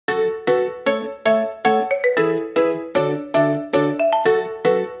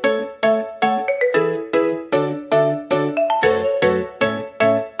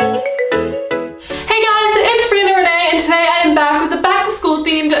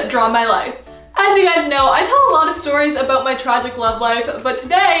Draw My Life. As you guys know, I tell a lot of stories about my tragic love life, but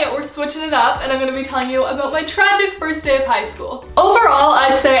today we're switching it up and I'm going to be telling you about my tragic first day of high school. Overall,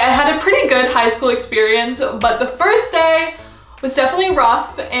 I'd say I had a pretty good high school experience, but the first day was definitely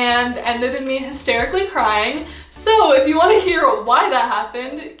rough and ended in me hysterically crying. So if you want to hear why that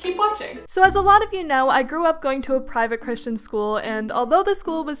happened, keep watching. So as a lot of you know, I grew up going to a private Christian school, and although the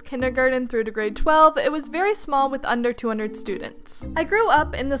school was kindergarten through to grade 12, it was very small with under 200 students. I grew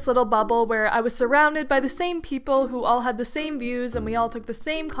up in this little bubble where I was surrounded by the same people who all had the same views and we all took the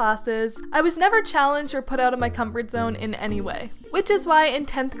same classes. I was never challenged or put out of my comfort zone in any way. Which is why in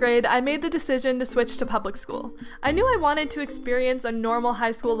 10th grade, I made the decision to switch to public school. I knew I wanted to experience a normal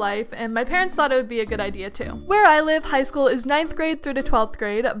high school life, and my parents thought it would be a good idea too. Where I live, high school is 9th grade through to 12th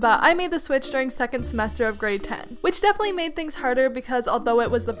grade, but I made the switch during second semester of grade 10, which definitely made things harder because although it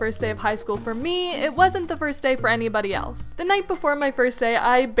was the first day of high school for me, it wasn't the first day for anybody else. The night before my first day,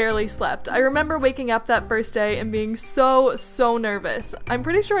 I barely slept. I remember waking up that first day and being so nervous. I'm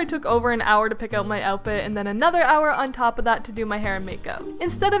pretty sure I took over an hour to pick out my outfit and then another hour on top of that to do my hair and makeup.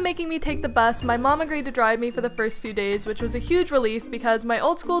 Instead of making me take the bus, my mom agreed to drive me for the first few days, which was a huge relief because my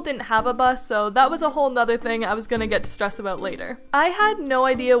old school didn't have a bus, so that was a whole nother thing I was gonna get to stress about later. I had no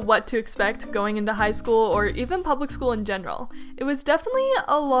idea what to expect going into high school or even public school in general. It was definitely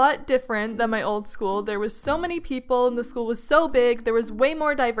a lot different than my old school. There was so many people and the school was so big, there was way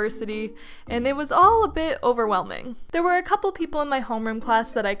more diversity, and it was all a bit overwhelming. There were a couple people in my homeroom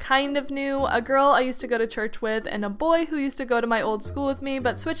class that I kind of knew, a girl I used to go to church with, and a boy who used to go to my old school with me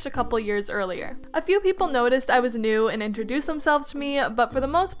but switched a couple years earlier. A few people noticed I was new and introduced themselves to me, but for the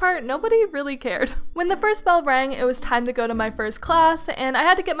most part, nobody really cared. When the first bell rang, it was time to go to my first class, and I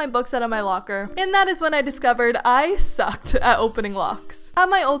had to get my books out of my locker. And that is when I discovered I sucked at opening locks. At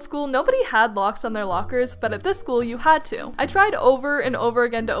my old school, nobody had locks on their lockers, but at this school, you had to. I tried over and over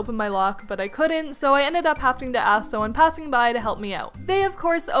again to open my lock, but I couldn't, so I ended up having to ask someone passing by to help me out. They, of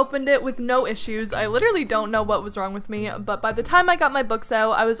course, opened it with no issues. I literally don't know what was wrong with me, but by the time I got my books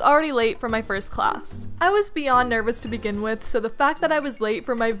out, I was already late for my first class. I was beyond nervous to begin with, so the fact that I was late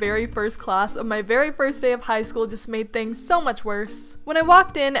for my very first class of my very first day of high school just made things so much worse. When I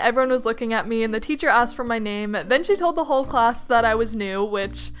walked in, everyone was looking at me and the teacher asked for my name. Then she told the whole class that I was new,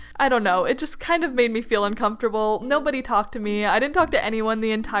 which, I don't know, it just kind of made me feel uncomfortable. Nobody talked to me. I didn't talk to anyone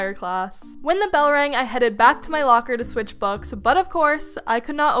the entire class. When the bell rang, I headed back to my locker to switch books, but of course, I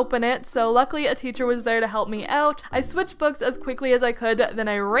could not open it, so luckily a teacher was there to help me out. I switched books as quickly as I could, then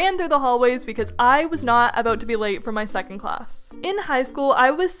I ran through the hallways because I was not about to be late for my second class. In high school,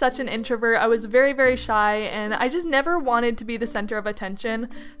 I was such an introvert. I was very shy, and I just never wanted to be the center of attention,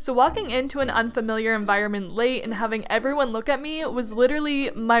 so walking into an unfamiliar environment late and having everyone look at me was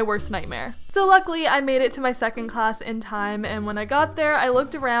literally my worst nightmare. So luckily, I made it to my second class in time, and when I got there, I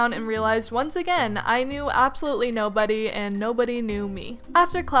looked around and realized once again, I knew absolutely nobody and nobody knew me.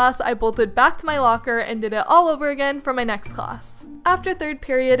 After class, I bolted back to my locker and did it all over again for my next class. After third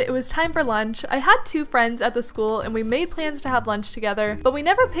period, it was time for lunch. I had two friends at the school and we made plans to have lunch together, but we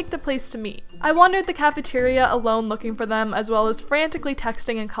never picked a place to meet. I wandered the cafeteria alone looking for them, as well as frantically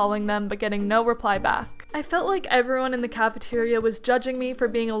texting and calling them, but getting no reply back. I felt like everyone in the cafeteria was judging me for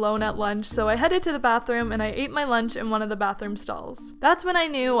being alone at lunch, so I headed to the bathroom and I ate my lunch in one of the bathroom stalls. That's when I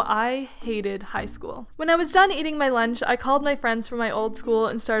knew I hated high school. When I was done eating my lunch, I called my friends from my old school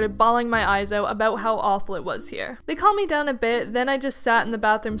and started bawling my eyes out about how awful it was here. They calmed me down a bit, then I just sat in the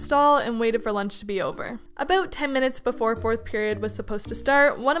bathroom stall and waited for lunch to be over. About 10 minutes before fourth period was supposed to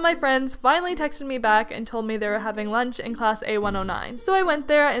start, one of my friends finally texted me back and told me they were having lunch in class A109. So I went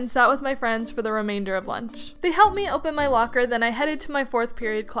there and sat with my friends for the remainder of lunch. They helped me open my locker, then I headed to my fourth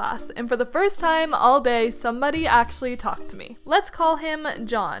period class, and for the first time all day, somebody actually talked to me. Let's call him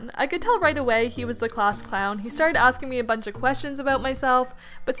John. I could tell right away he was the class clown. He started asking me a bunch of questions about myself,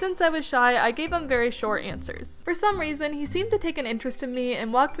 but since I was shy, I gave him very short answers. For some reason, he seemed to take an interest in me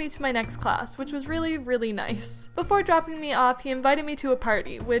and walked me to my next class, which was really nice. Before dropping me off, he invited me to a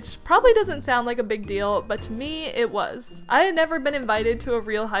party, which probably doesn't sound like a big deal, but to me, it was. I had never been invited to a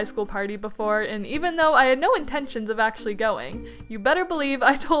real high school party before, and even though I had no intentions of actually going, you better believe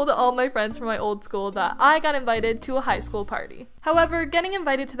I told all my friends from my old school that I got invited to a high school party. However, getting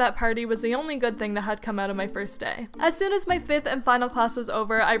invited to that party was the only good thing that had come out of my first day. As soon as my fifth and final class was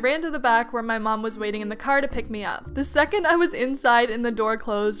over, I ran to the back where my mom was waiting in the car to pick me up. The second I was inside and the door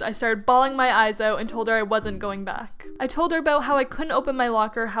closed, I started bawling my eyes out and told her I I wasn't going back. I told her about how I couldn't open my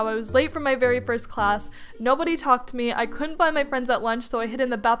locker, how I was late for my very first class, nobody talked to me, I couldn't find my friends at lunch so I hid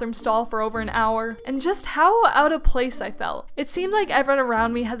in the bathroom stall for over an hour, and just how out of place I felt. It seemed like everyone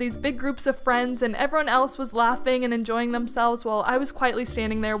around me had these big groups of friends and everyone else was laughing and enjoying themselves while I was quietly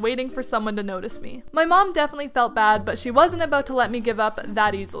standing there waiting for someone to notice me. My mom definitely felt bad, but she wasn't about to let me give up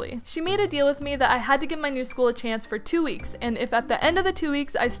that easily. She made a deal with me that I had to give my new school a chance for 2 weeks, and if at the end of the 2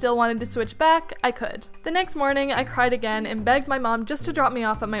 weeks I still wanted to switch back, I could. The next morning, I cried again and begged my mom just to drop me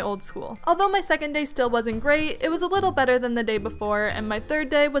off at my old school. Although my second day still wasn't great, it was a little better than the day before, and my third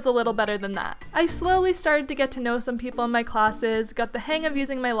day was a little better than that. I slowly started to get to know some people in my classes, got the hang of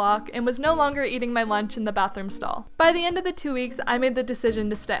using my lock, and was no longer eating my lunch in the bathroom stall. By the end of the 2 weeks, I made the decision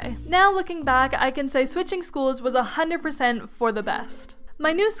to stay. Now looking back, I can say switching schools was 100% for the best.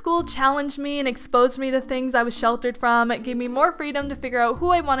 My new school challenged me and exposed me to things I was sheltered from. It gave me more freedom to figure out who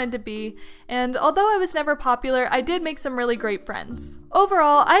I wanted to be, and although I was never popular, I did make some really great friends.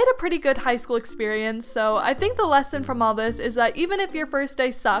 Overall, I had a pretty good high school experience, so I think the lesson from all this is that even if your first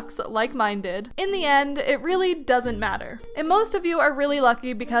day sucks, like mine did, in the end, it really doesn't matter. And most of you are really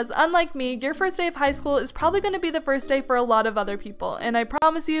lucky because, unlike me, your first day of high school is probably going to be the first day for a lot of other people, and I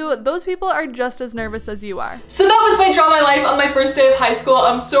promise you, those people are just as nervous as you are. So that was my Draw My Life on my first day of high school.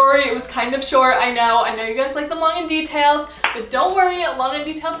 I'm sorry, it was kind of short, I know you guys like them long and detailed, but don't worry, long and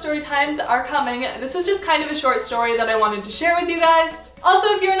detailed story times are coming. This was just kind of a short story that I wanted to share with you guys. Also,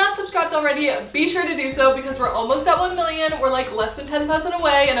 if you're not subscribed already, be sure to do so because we're almost at 1 million. We're like less than 10,000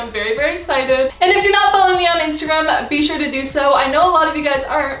 away and I'm very, very excited. And if you're not following me on Instagram, be sure to do so. I know a lot of you guys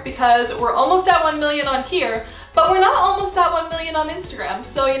aren't because we're almost at 1 million on here, but we're not almost at 1 million on Instagram.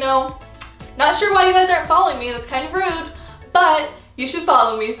 So, not sure why you guys aren't following me. That's kind of rude, but you should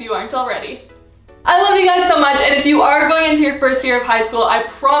follow me if you aren't already. I love you guys so much, and if you are going into your first year of high school, I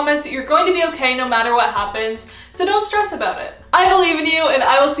promise you're going to be okay no matter what happens, so don't stress about it. I believe in you, and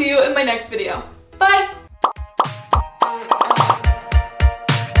I will see you in my next video. Bye!